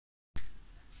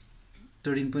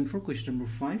13.4 question number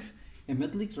 5. A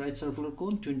metallic right circular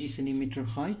cone 20 centimeter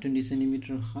height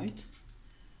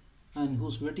and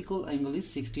whose vertical angle is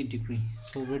 60 degree.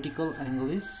 So vertical angle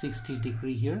is 60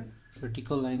 degree here.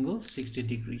 Vertical angle 60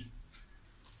 degree.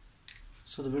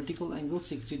 So the vertical angle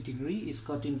 60 degree is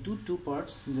cut into two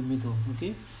parts in the middle.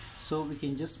 Okay, so we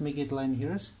can just make it line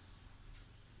here.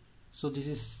 So this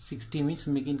is 60 means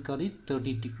we can cut it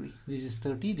 30 degree. This is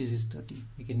 30, this is 30.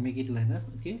 We can make it line up.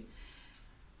 Okay.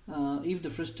 If the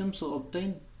frustum so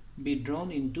obtained be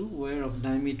drawn into wire of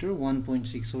diameter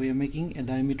 1.6, so we are making a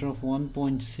diameter of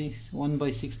 1.6 1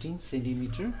 by 16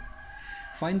 centimeter.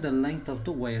 Find the length of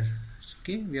the wire.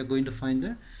 Okay, we are going to find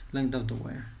the length of the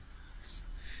wire.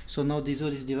 So now this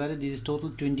one is divided. This is total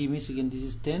 20 means again this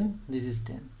is 10, this is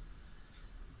 10.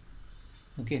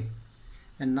 Okay,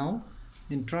 and now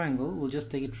in triangle we'll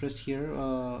just take it first here.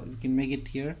 We can make it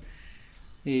here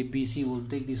A B C. We'll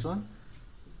take this one.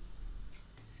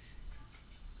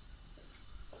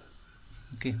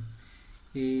 Okay,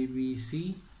 A B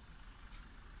C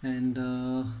and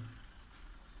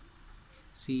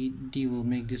C D will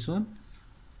make this one.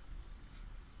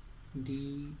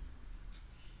 D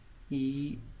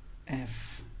E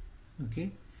F.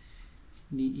 Okay,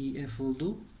 D E F will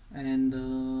do, and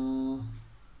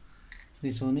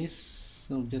this one is,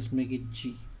 so just make it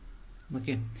G.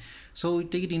 Okay, so we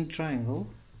take it in triangle.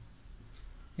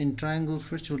 In triangle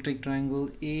first we'll take triangle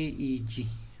AEG.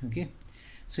 Okay,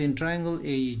 so in triangle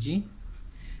AEG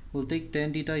we'll take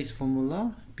tan theta is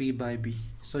formula P by B.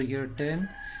 So here tan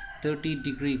 30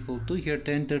 degree equal to, here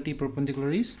tan 30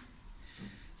 perpendicular is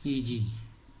EG.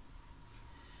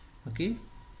 Okay,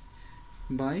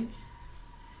 by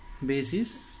base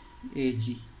is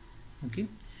AG. Okay,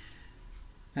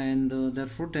 and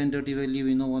therefore tan 30 value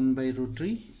we know 1 by root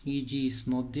 3. EG is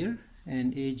not there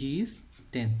and AG is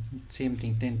 10. Same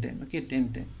thing, 10 10. Okay,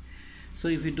 10 10. So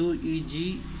if you do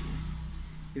EG,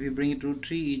 if you bring it root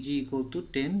 3, EG equal to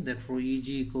 10, therefore EG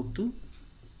equal to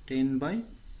 10 by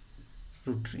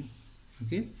root 3.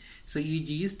 Okay, so EG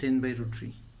is 10 by root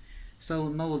 3. So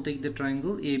now we'll take the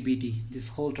triangle ABD. This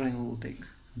whole triangle will take.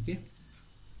 Okay,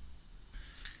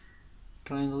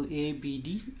 triangle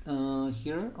ABD.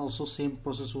 Here also same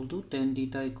process will do. Tan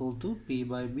theta equal to P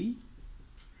by B.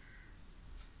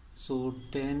 So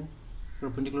tan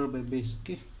perpendicular by base.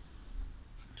 Okay,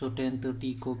 so tan 30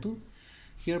 equal to,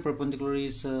 here perpendicular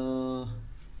is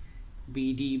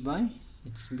BD by,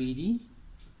 it's BD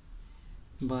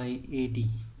by AD.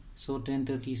 So tan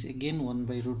 30 is again 1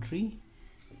 by root 3.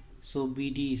 So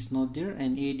BD is not there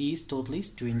and AD is total is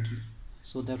 20.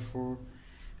 So therefore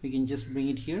we can just bring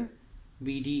it here.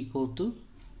 BD equal to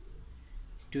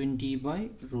 20 by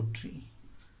root 3.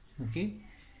 Okay,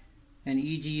 and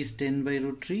EG is 10 by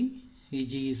root 3.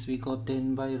 EG is, we got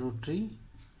 10 by root 3,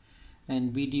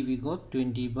 and BD we got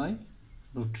 20 by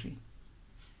root 3.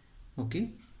 Okay,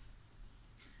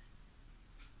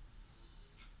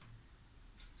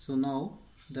 so now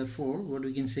therefore what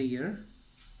we can say here,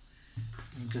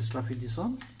 just rough it this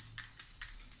one.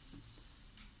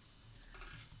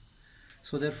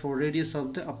 So therefore radius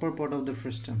of the upper part of the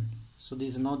frustum. So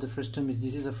this is now the frustum is,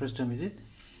 this is a frustum, is it?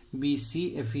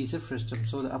 BCFE is a frustum.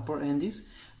 So the upper end is,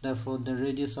 therefore the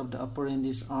radius of the upper end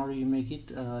is R. You make it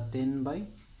 10 by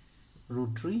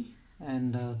root 3,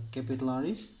 and capital R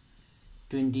is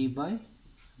 20 by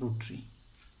root 3.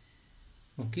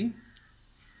 Okay,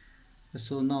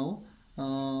 so now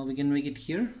we can make it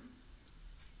here.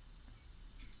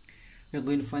 We are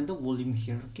going to find the volume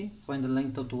here. Okay, find the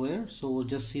length of the wire. So we'll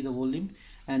just see the volume,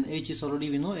 and H is already,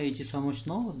 we know H is how much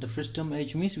now. The frustum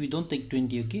H means we don't take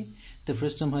 20. Okay, the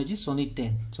frustum H is only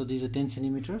 10. So this is a 10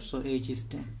 centimeters. So H is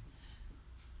 10.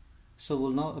 So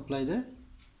we'll now apply the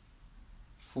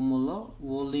formula.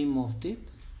 Volume of the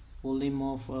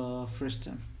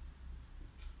frustum.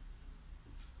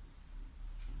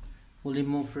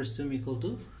 Volume of frustum equal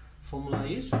to, formula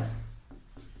is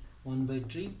 1 by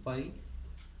 3 pi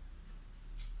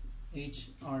H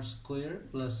R square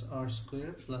plus R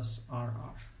square plus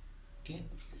RR. Okay,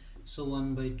 so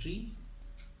 1 by 3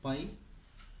 pi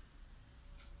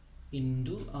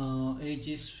into H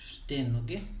is 10.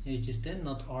 Okay, H is 10,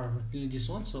 not R, but this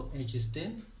one. So H is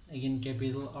 10. Again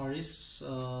capital R is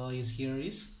here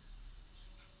is,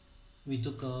 we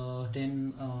took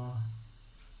 10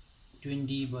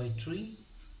 20 by 3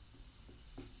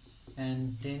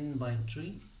 and 10 by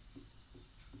 3,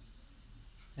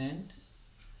 and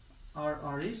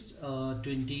RR is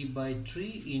 20 by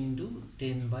 3 into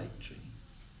 10 by 3.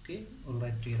 Okay, we'll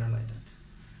write here like that.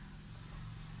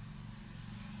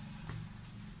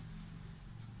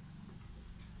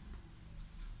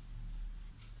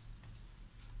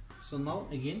 So now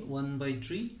again 1 by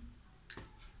 3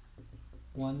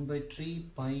 1 by 3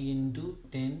 pi into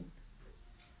 10.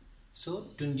 So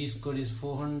 20 square is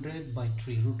 400 by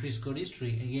 3. Root 3 square is 3.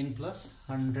 Again plus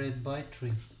 100 by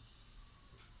 3.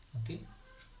 Okay.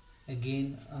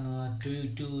 Again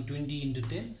 20 into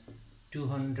 10.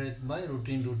 200 by root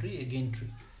 3 into 3. Again 3.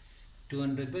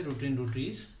 200 by root 3 into 3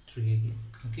 is 3 again.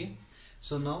 Okay.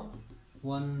 So now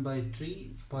 1 by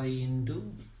 3 pi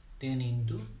into 10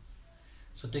 into.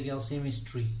 So take LCM is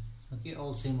 3. Okay.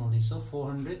 All same only. So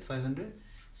 400, 500,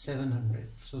 700.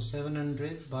 So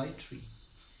 700 by 3.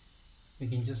 We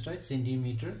can just write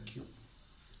centimeter cube.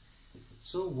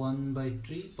 So 1 by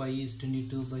 3 pi is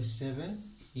 22 by 7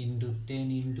 into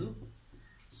 10 into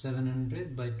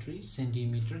 700 by 3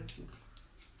 centimeter cube.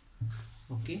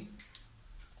 Okay.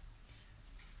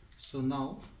 So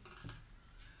now,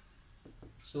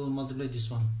 so multiply this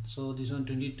one. So this one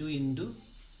 22 into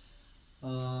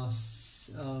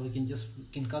we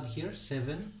can cut here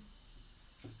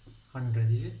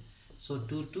 700, is it? So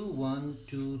 2 2 1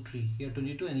 2 3, here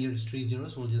 22 and here is 3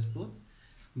 zeros, so we'll just put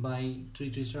by 3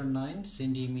 3 are 9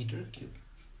 centimeter cube.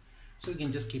 So we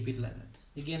can just keep it like that.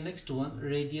 Again, next one,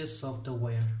 radius of the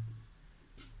wire,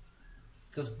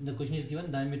 because the question is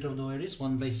given diameter of the wire is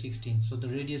 1 by 16, so the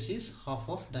radius is half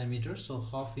of diameter, so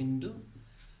half into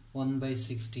 1 by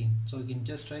 16, so we can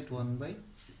just write 1 by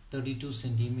 32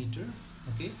 centimeter.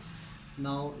 Okay.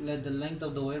 Now let the length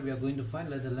of the wire, we are going to find,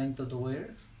 let the length of the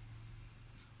wire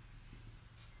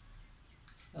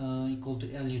equal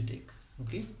to L you take.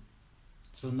 Okay.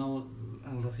 So now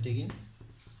I'll rough it again.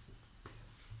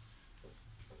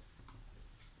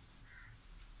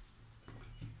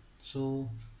 So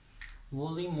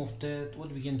volume of that,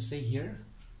 what we can say here,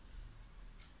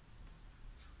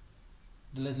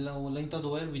 the length of the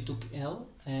wire we took L,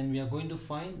 and we are going to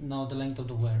find now the length of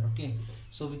the wire. Okay.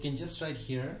 So we can just write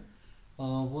here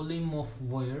volume of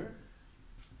wire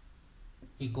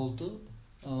equal to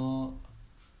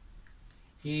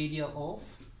area of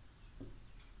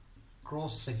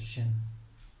cross section,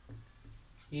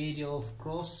 area of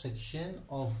cross section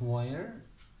of wire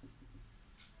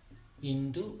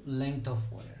into length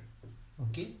of wire.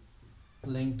 Okay,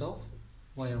 length of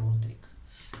wire will take.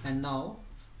 And now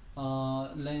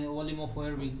volume of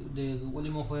wire, the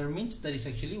volume of wire means that is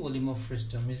actually volume of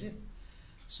frustum, is it?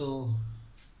 So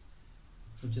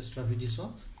we'll just try with this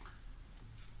one.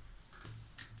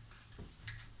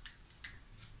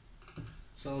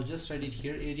 So I'll just write it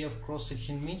here. Area of cross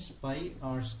section means pi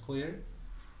r square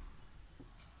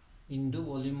into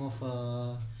volume of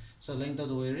so length of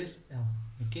the wire is L.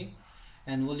 Okay,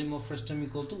 and volume of frustum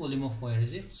equal to volume of wire,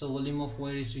 is it? So volume of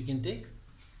wire is, we can take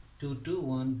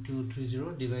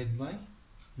 221230 divided by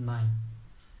 9.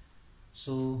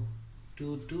 So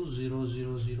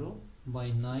 22000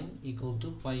 by 9 equal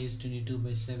to pi is 22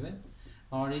 by 7.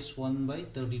 R is 1 by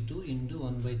 32 into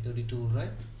 1 by 32,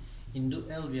 right? Into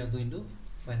L we are going to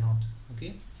find out.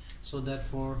 Okay, so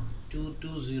therefore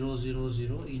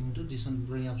 22000 into this one,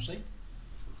 bring upside,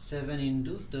 7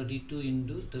 into 32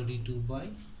 into 32 by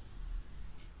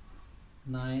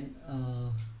 9,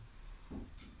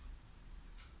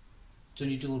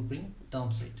 22 will bring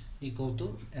downside, equal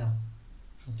to L.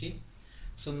 Okay,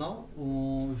 so now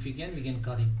if we can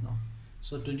cut it now.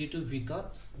 So 22 we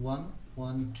cut 1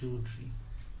 1 2 3.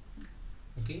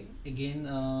 Okay, again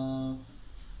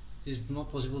it is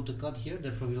not possible to cut here,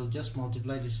 therefore we will just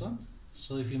multiply this one.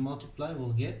 So if you multiply,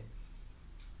 we'll get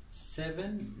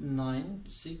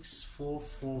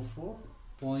 79644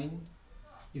 point,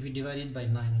 if you divide it by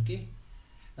 9, okay,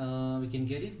 we can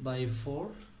get it by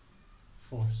 4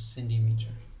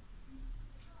 centimeter.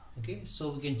 Okay,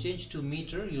 so we can change to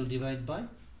meter, you'll divide by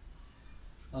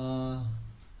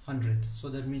 100, so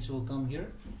that means we'll come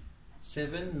here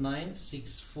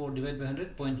 7964 divided by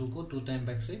 100, point will go 2 times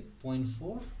backside,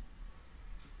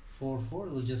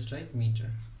 0.444, we'll just write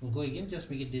meter. We'll go again,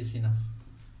 just make it this enough.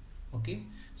 Okay,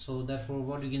 so therefore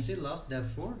what we can say last,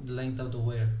 therefore the length of the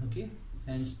wire. Okay,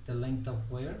 hence the length of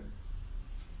wire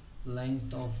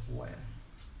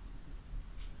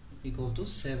equal to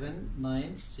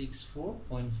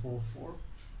 7964.44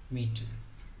 meter.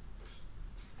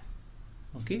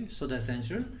 Okay, so that's the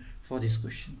answer for this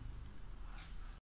question.